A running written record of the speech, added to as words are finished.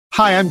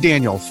Hi, I'm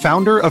Daniel,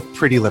 founder of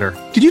Pretty Litter.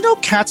 Did you know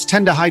cats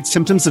tend to hide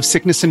symptoms of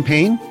sickness and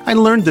pain? I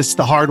learned this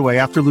the hard way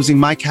after losing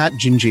my cat,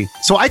 Gingy.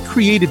 So I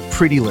created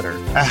Pretty Litter,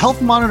 a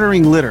health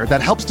monitoring litter that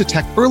helps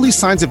detect early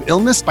signs of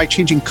illness by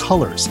changing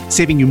colors,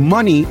 saving you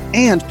money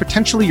and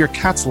potentially your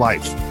cat's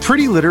life.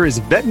 Pretty Litter is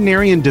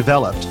veterinarian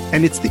developed,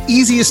 and it's the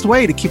easiest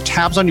way to keep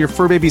tabs on your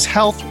fur baby's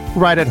health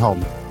right at home.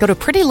 Go to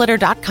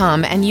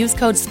prettylitter.com and use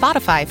code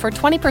SPOTIFY for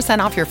 20%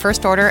 off your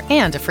first order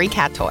and a free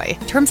cat toy.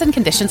 Terms and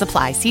conditions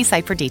apply. See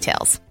site for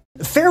details.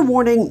 Fair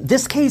warning,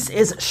 this case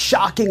is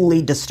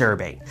shockingly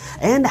disturbing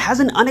and has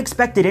an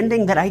unexpected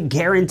ending that I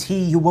guarantee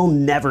you will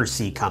never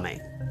see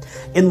coming.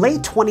 In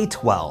late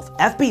 2012,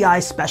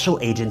 FBI special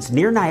agents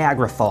near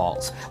Niagara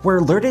Falls were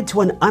alerted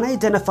to an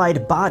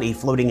unidentified body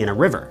floating in a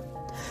river.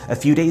 A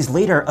few days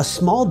later, a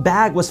small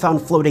bag was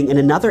found floating in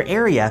another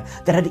area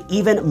that had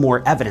even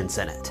more evidence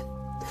in it.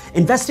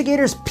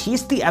 Investigators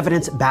pieced the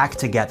evidence back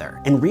together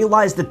and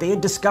realized that they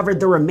had discovered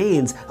the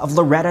remains of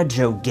Loretta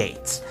Jo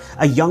Gates,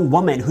 a young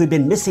woman who had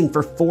been missing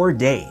for 4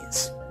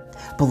 days.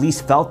 Police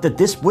felt that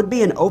this would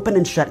be an open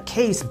and shut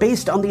case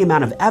based on the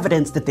amount of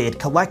evidence that they had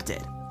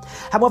collected.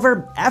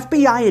 However,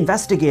 FBI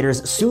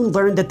investigators soon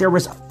learned that there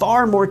was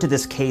far more to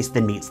this case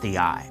than meets the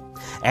eye,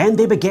 and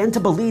they began to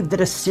believe that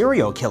a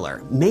serial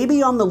killer may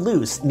be on the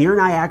loose near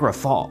Niagara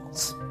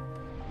Falls.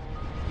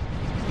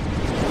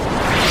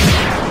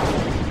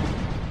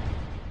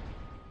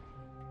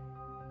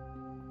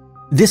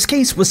 This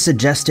case was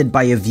suggested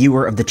by a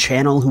viewer of the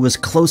channel who was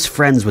close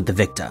friends with the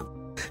victim.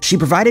 She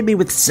provided me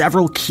with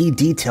several key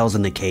details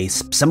in the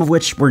case, some of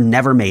which were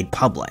never made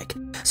public.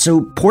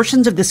 So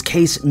portions of this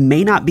case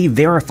may not be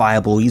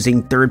verifiable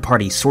using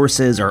third-party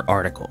sources or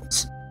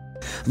articles.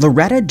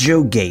 Loretta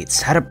Jo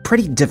Gates had a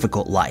pretty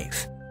difficult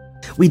life.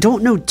 We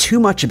don't know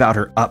too much about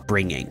her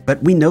upbringing,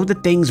 but we know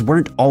that things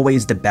weren't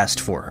always the best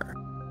for her.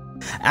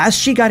 As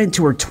she got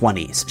into her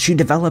 20s, she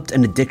developed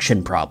an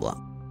addiction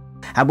problem.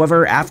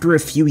 However, after a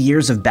few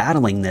years of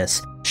battling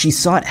this, she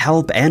sought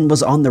help and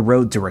was on the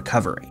road to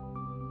recovery.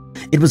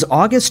 It was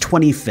August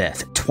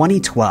 25th,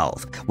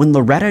 2012, when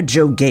Loretta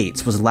Jo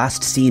Gates was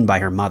last seen by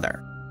her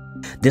mother.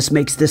 This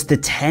makes this the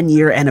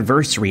 10-year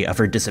anniversary of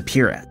her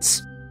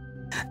disappearance.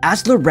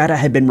 As Loretta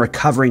had been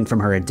recovering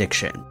from her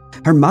addiction,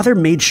 her mother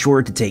made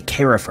sure to take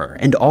care of her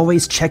and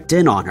always checked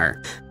in on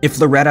her if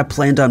Loretta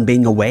planned on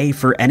being away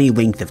for any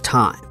length of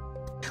time.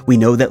 We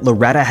know that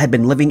Loretta had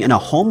been living in a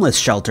homeless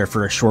shelter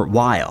for a short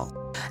while.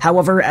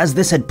 However, as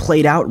this had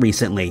played out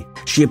recently,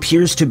 she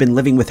appears to have been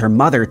living with her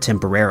mother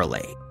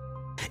temporarily.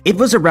 It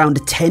was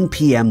around 10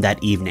 p.m.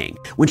 that evening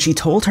when she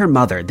told her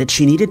mother that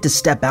she needed to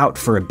step out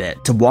for a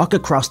bit to walk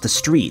across the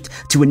street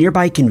to a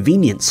nearby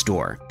convenience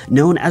store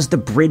known as the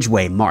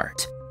Bridgeway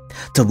Mart.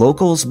 To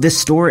locals, this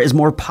store is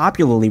more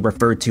popularly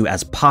referred to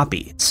as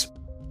Poppy's.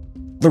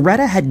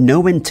 Loretta had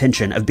no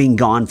intention of being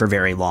gone for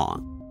very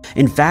long.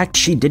 In fact,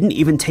 she didn't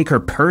even take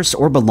her purse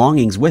or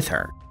belongings with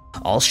her.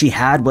 All she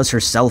had was her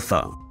cell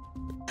phone.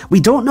 We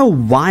don't know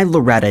why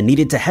Loretta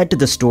needed to head to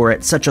the store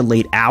at such a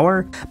late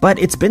hour, but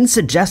it's been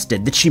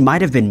suggested that she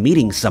might have been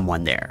meeting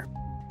someone there.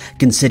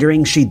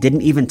 Considering she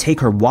didn't even take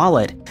her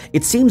wallet,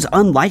 it seems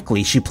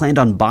unlikely she planned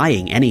on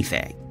buying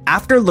anything.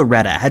 After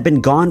Loretta had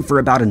been gone for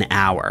about an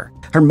hour,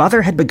 her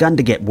mother had begun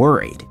to get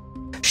worried.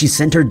 She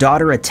sent her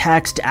daughter a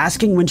text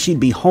asking when she'd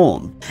be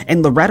home,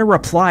 and Loretta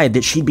replied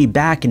that she'd be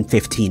back in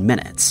 15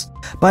 minutes.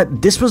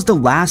 But this was the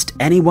last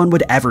anyone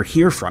would ever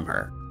hear from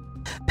her.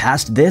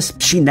 Past this,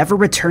 she never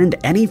returned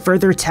any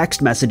further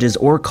text messages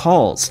or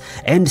calls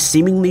and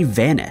seemingly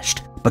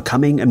vanished,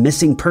 becoming a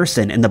missing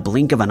person in the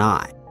blink of an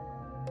eye.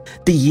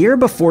 The year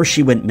before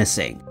she went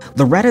missing,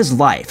 Loretta's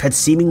life had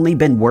seemingly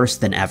been worse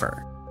than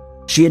ever.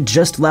 She had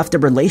just left a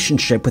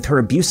relationship with her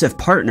abusive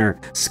partner,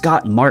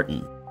 Scott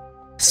Martin.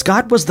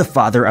 Scott was the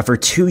father of her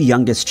 2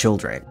 youngest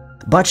children,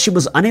 but she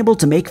was unable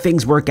to make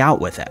things work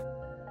out with him.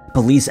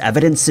 Police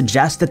evidence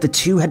suggests that the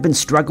two had been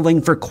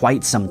struggling for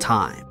quite some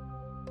time.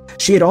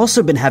 She had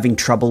also been having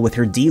trouble with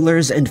her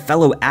dealers and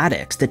fellow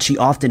addicts that she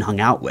often hung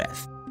out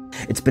with.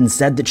 It's been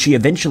said that she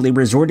eventually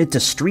resorted to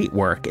street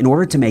work in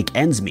order to make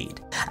ends meet,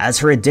 as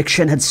her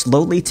addiction had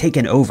slowly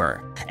taken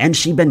over, and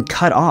she'd been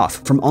cut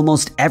off from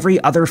almost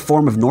every other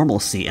form of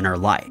normalcy in her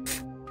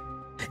life.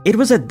 It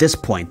was at this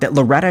point that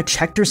Loretta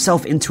checked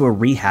herself into a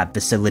rehab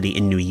facility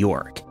in New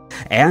York,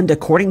 and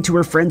according to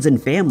her friends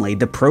and family,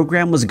 the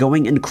program was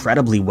going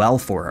incredibly well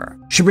for her.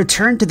 She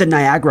returned to the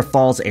Niagara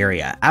Falls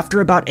area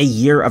after about a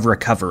year of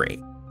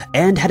recovery,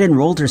 and had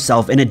enrolled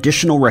herself in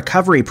additional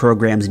recovery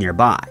programs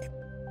nearby.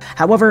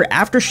 However,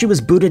 after she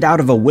was booted out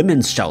of a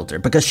women's shelter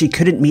because she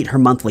couldn't meet her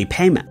monthly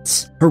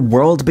payments, her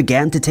world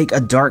began to take a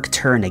dark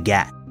turn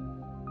again.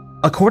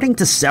 According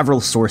to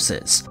several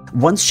sources,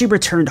 once she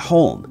returned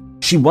home,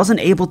 she wasn't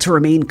able to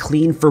remain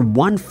clean for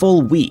 1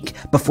 full week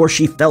before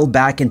she fell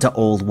back into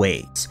old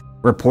ways,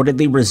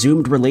 reportedly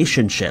resumed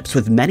relationships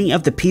with many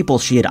of the people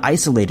she had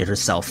isolated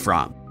herself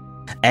from,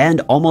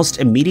 and almost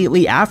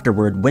immediately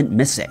afterward went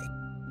missing.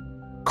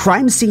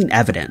 Crime scene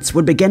evidence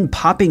would begin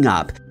popping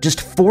up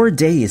just 4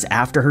 days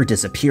after her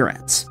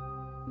disappearance.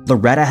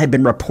 Loretta had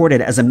been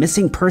reported as a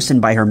missing person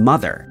by her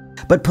mother,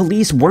 but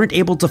police weren't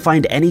able to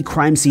find any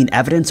crime scene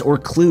evidence or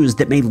clues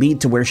that may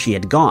lead to where she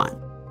had gone.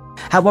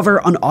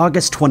 However, on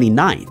August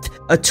 29th,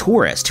 a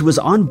tourist who was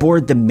on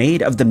board the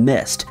Maid of the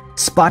Mist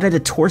spotted a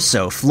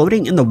torso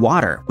floating in the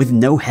water with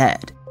no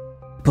head.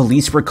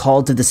 Police were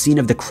called to the scene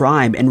of the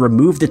crime and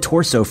removed the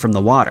torso from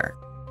the water.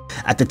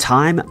 At the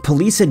time,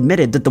 police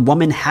admitted that the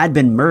woman had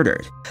been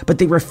murdered, but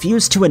they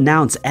refused to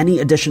announce any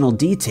additional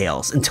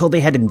details until they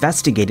had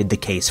investigated the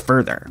case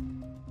further.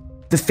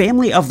 The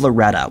family of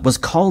Loretta was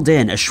called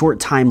in a short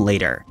time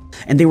later,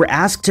 and they were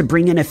asked to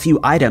bring in a few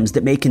items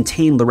that may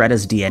contain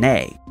Loretta's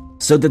DNA,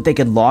 so that they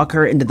could log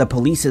her into the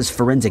police's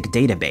forensic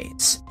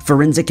database.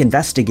 Forensic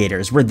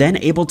investigators were then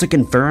able to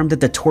confirm that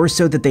the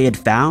torso that they had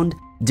found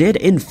did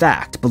in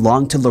fact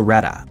belong to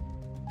Loretta.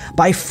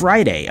 By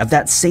Friday of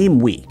that same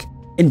week,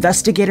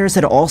 investigators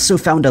had also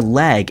found a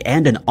leg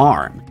and an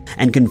arm,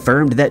 and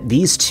confirmed that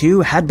these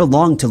two had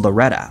belonged to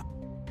Loretta.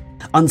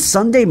 On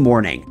Sunday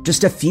morning,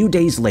 just a few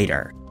days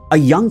later, a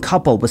young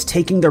couple was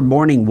taking their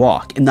morning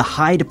walk in the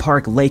Hyde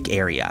Park Lake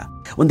area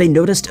when they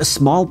noticed a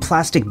small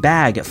plastic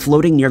bag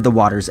floating near the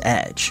water's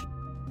edge.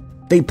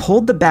 They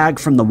pulled the bag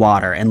from the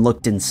water and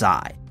looked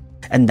inside,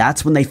 and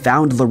that's when they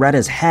found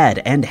Loretta's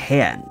head and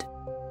hand.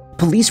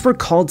 Police were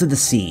called to the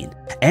scene,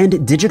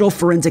 and digital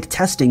forensic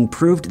testing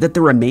proved that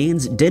the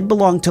remains did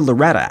belong to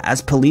Loretta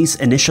as police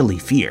initially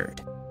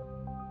feared.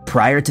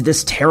 Prior to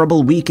this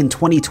terrible week in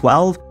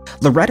 2012,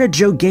 Loretta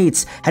Jo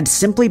Gates had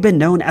simply been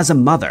known as a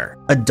mother,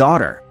 a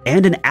daughter,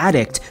 and an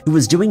addict who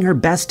was doing her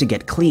best to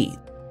get clean.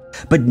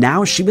 But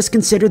now she was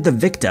considered the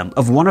victim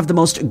of one of the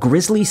most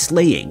grisly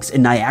slayings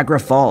in Niagara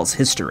Falls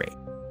history.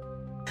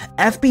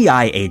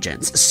 FBI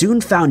agents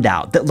soon found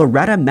out that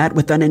Loretta met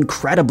with an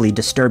incredibly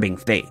disturbing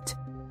fate.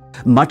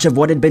 Much of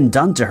what had been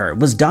done to her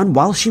was done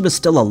while she was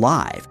still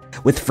alive,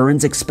 with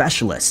forensic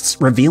specialists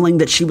revealing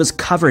that she was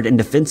covered in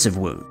defensive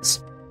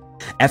wounds.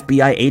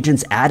 FBI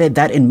agents added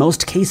that in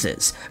most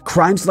cases,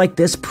 crimes like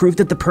this proved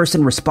that the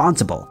person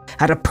responsible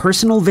had a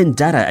personal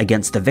vendetta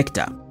against the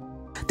victim.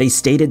 They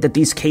stated that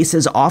these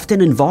cases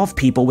often involve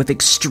people with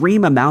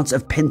extreme amounts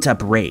of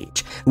pent-up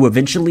rage who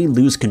eventually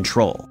lose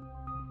control.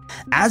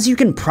 As you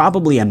can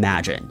probably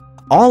imagine,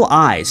 all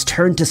eyes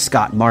turned to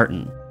Scott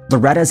Martin,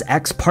 Loretta's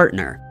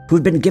ex-partner, who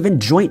had been given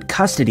joint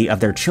custody of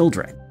their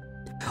children.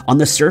 On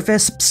the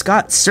surface,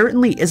 Scott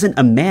certainly isn't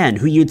a man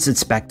who you'd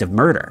suspect of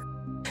murder.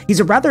 He's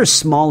a rather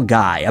small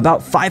guy,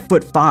 about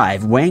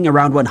 5'5", weighing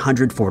around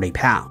 140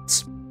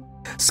 pounds.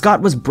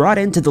 Scott was brought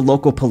into the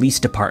local police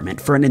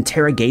department for an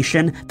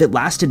interrogation that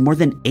lasted more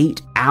than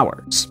 8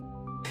 hours.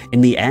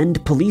 In the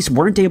end, police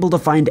weren't able to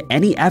find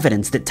any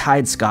evidence that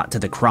tied Scott to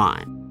the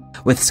crime,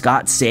 with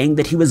Scott saying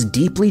that he was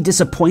deeply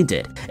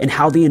disappointed in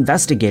how the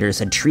investigators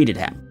had treated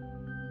him.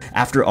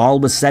 After all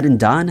was said and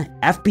done,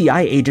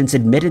 FBI agents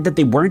admitted that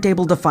they weren't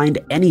able to find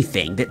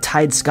anything that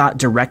tied Scott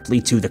directly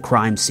to the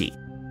crime scene.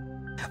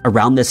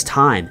 Around this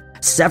time,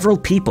 several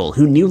people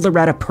who knew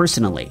Loretta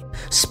personally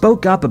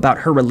spoke up about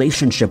her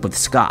relationship with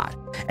Scott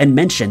and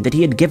mentioned that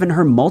he had given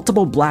her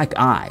multiple black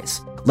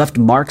eyes, left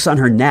marks on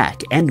her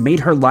neck, and made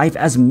her life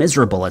as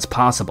miserable as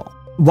possible.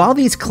 While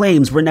these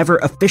claims were never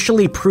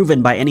officially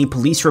proven by any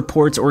police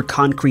reports or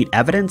concrete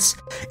evidence,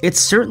 it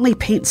certainly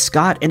paints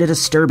Scott in a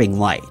disturbing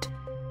light.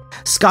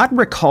 Scott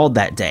recalled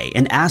that day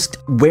and asked,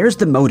 "Where's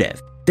the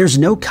motive? There's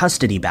no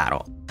custody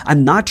battle.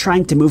 I'm not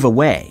trying to move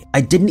away. I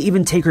didn't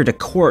even take her to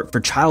court for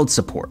child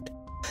support.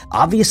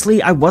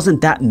 Obviously, I wasn't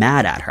that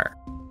mad at her."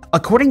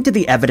 According to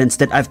the evidence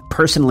that I've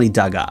personally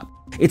dug up,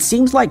 it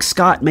seems like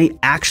Scott may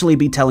actually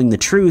be telling the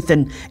truth,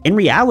 and in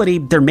reality,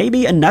 there may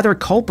be another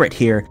culprit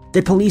here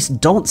that police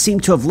don't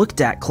seem to have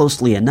looked at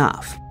closely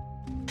enough.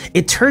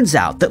 It turns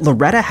out that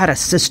Loretta had a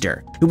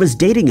sister who was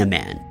dating a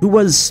man who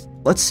was,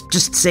 let's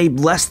just say,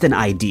 less than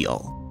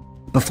ideal.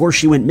 Before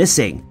she went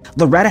missing,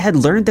 Loretta had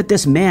learned that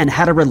this man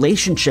had a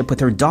relationship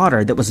with her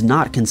daughter that was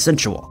not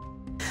consensual.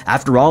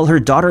 After all, her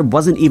daughter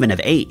wasn't even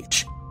of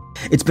age.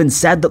 It's been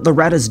said that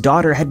Loretta's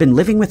daughter had been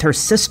living with her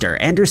sister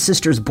and her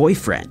sister's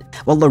boyfriend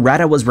while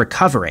Loretta was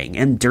recovering,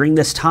 and during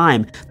this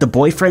time, the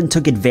boyfriend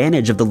took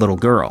advantage of the little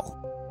girl.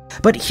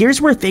 But here's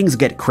where things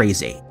get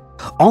crazy.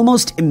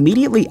 Almost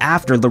immediately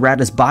after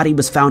Loretta's body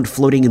was found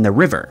floating in the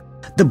river,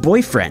 the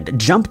boyfriend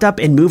jumped up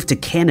and moved to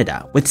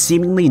Canada with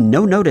seemingly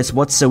no notice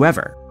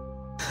whatsoever.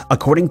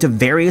 According to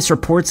various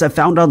reports I've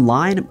found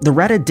online,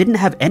 Loretta didn't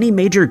have any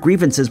major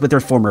grievances with her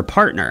former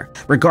partner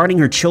regarding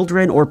her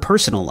children or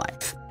personal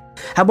life.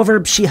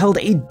 However, she held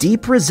a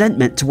deep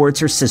resentment towards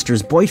her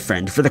sister's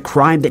boyfriend for the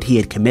crime that he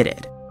had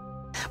committed.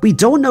 We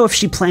don't know if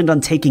she planned on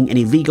taking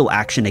any legal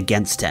action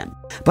against him,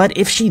 but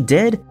if she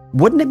did,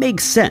 wouldn't it make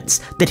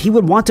sense that he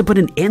would want to put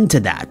an end to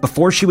that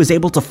before she was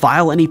able to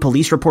file any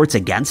police reports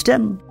against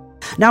him?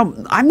 Now,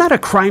 I'm not a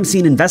crime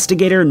scene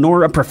investigator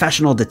nor a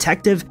professional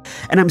detective,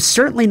 and I'm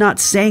certainly not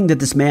saying that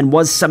this man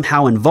was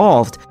somehow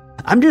involved.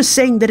 I'm just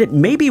saying that it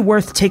may be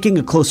worth taking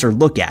a closer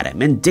look at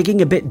him and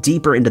digging a bit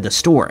deeper into the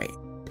story.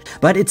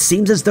 But it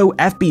seems as though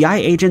FBI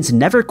agents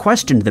never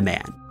questioned the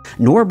man,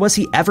 nor was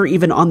he ever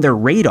even on their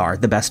radar,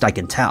 the best I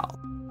can tell.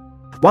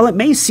 While it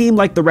may seem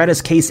like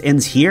Loretta's case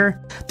ends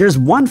here, there's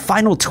one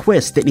final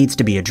twist that needs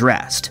to be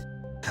addressed.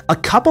 A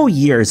couple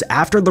years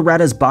after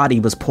Loretta's body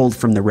was pulled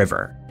from the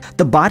river,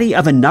 the body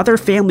of another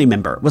family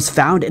member was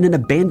found in an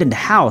abandoned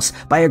house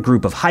by a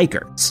group of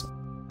hikers.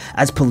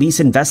 As police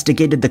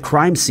investigated the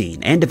crime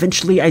scene and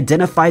eventually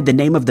identified the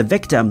name of the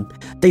victim,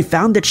 they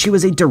found that she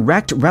was a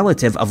direct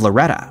relative of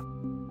Loretta.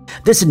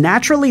 This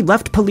naturally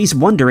left police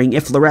wondering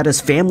if Loretta's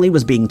family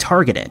was being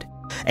targeted,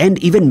 and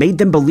even made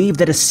them believe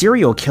that a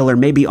serial killer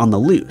may be on the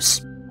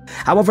loose.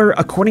 However,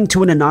 according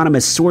to an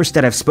anonymous source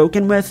that I've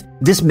spoken with,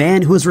 this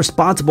man who is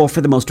responsible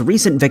for the most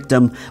recent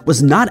victim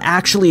was not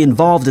actually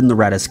involved in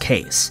Loretta's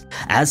case,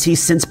 as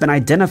he's since been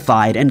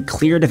identified and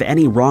cleared of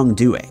any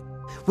wrongdoing.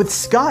 With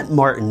Scott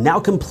Martin now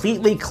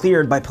completely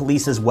cleared by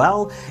police as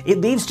well, it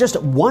leaves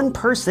just one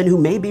person who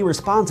may be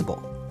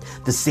responsible.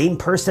 The same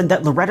person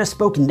that Loretta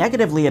spoke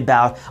negatively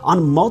about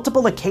on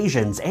multiple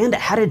occasions and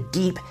had a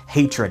deep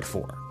hatred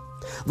for.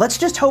 Let's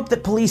just hope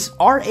that police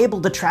are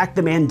able to track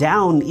the man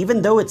down,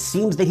 even though it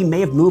seems that he may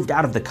have moved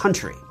out of the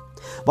country.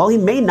 While he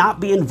may not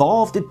be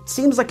involved, it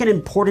seems like an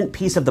important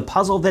piece of the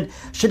puzzle that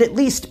should at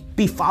least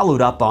be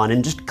followed up on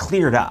and just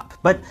cleared up.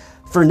 But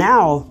for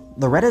now,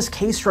 Loretta's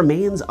case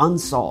remains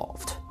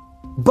unsolved.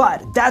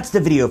 But that's the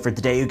video for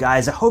today, you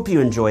guys. I hope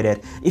you enjoyed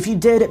it. If you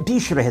did, be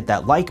sure to hit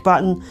that like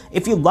button.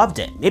 If you loved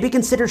it, maybe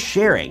consider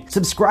sharing,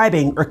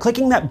 subscribing, or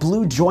clicking that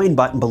blue join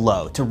button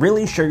below to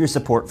really show your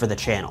support for the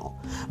channel.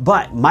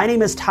 But my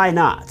name is Ty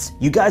Knotts.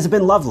 You guys have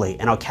been lovely,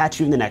 and I'll catch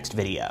you in the next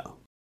video.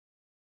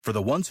 For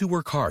the ones who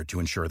work hard to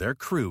ensure their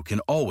crew can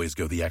always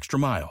go the extra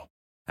mile,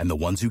 and the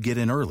ones who get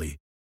in early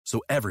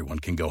so everyone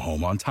can go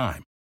home on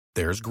time,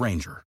 there's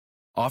Grainger,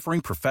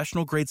 offering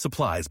professional-grade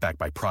supplies backed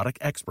by product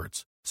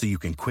experts, so you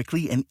can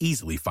quickly and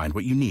easily find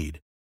what you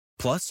need.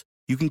 Plus,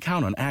 you can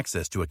count on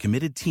access to a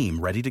committed team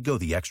ready to go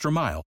the extra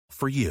mile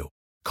for you.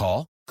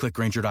 Call, click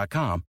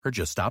Grainger.com, or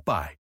just stop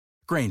by.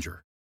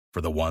 Grainger, for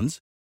the ones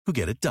who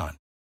get it done.